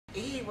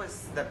He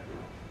was the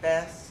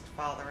best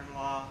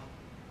father-in-law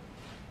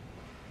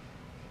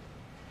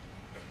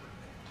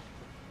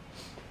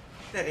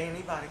that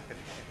anybody could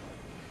have.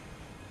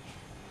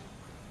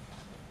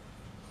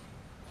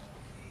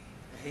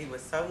 He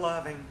was so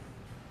loving.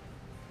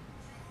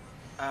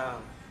 I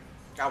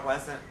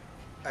wasn't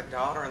a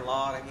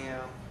daughter-in-law to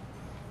him.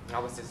 I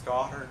was his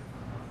daughter,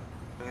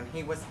 and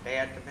he was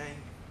dad to me.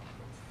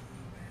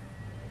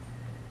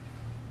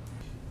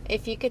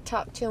 If you could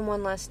talk to him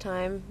one last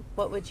time,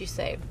 what would you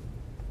say?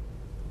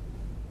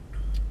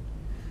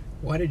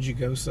 Why did you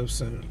go so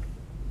soon?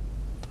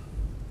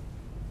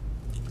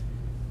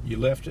 You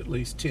left at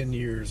least 10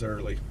 years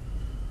early.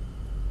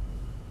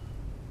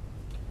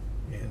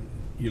 And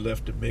you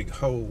left a big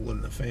hole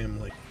in the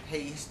family. He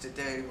used to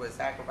do was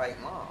aggravate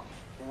Mom.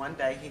 One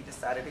day he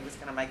decided he was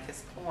going to make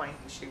his point,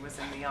 and she was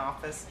in the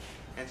office,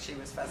 and she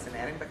was fussing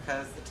at him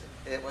because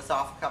it was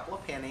off a couple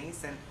of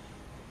pennies, and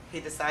he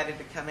decided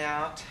to come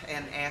out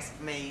and ask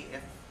me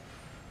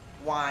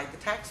why the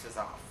tax was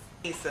off.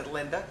 He said,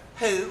 "Linda,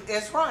 who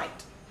is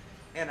right?"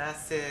 And I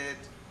said,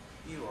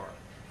 "You are."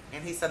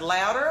 And he said,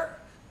 "Louder?"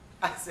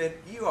 I said,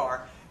 "You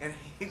are." And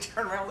he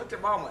turned around, looked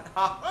at Mom, and went,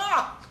 "Ha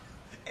ha!"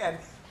 And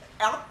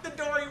out the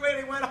door he went.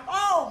 He went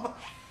home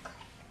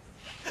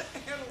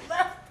and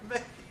left me.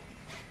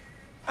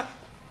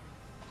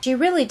 She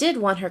really did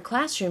want her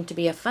classroom to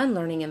be a fun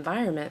learning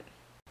environment.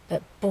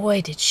 But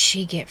boy, did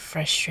she get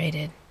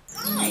frustrated.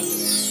 Hi,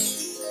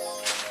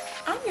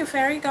 I'm your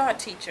fairy god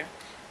teacher,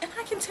 and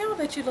I can tell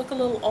that you look a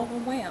little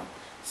overwhelmed.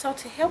 So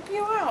to help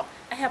you out,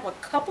 I have a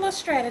couple of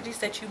strategies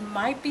that you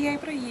might be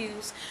able to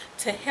use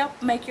to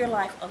help make your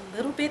life a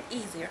little bit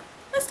easier.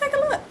 Let's take a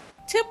look.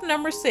 Tip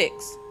number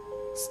 6,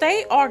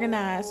 stay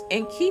organized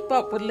and keep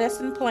up with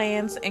lesson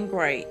plans and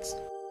grades.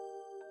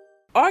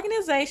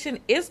 Organization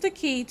is the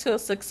key to a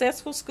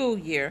successful school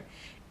year,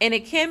 and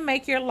it can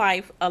make your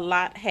life a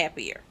lot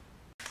happier.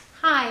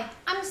 Hi,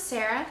 I'm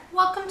Sarah.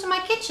 Welcome to my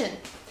kitchen.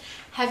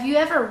 Have you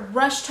ever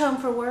rushed home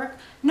for work,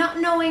 not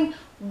knowing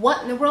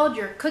what in the world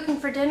you're cooking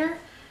for dinner?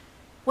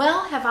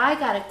 Well, have I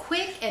got a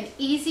quick and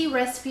easy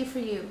recipe for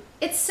you.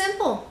 It's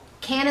simple.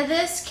 Can of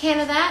this, can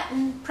of that,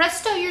 and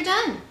presto, you're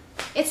done.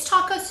 It's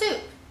taco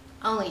soup,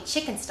 only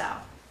chicken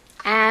style.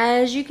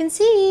 As you can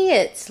see,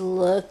 it's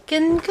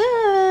looking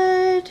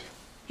good.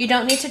 You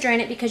don't need to drain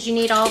it because you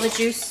need all the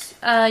juice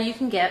you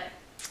can get.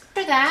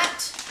 After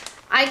that,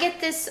 I get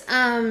this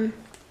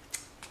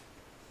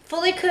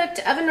fully cooked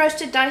oven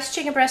roasted diced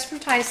chicken breast from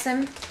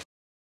Tyson.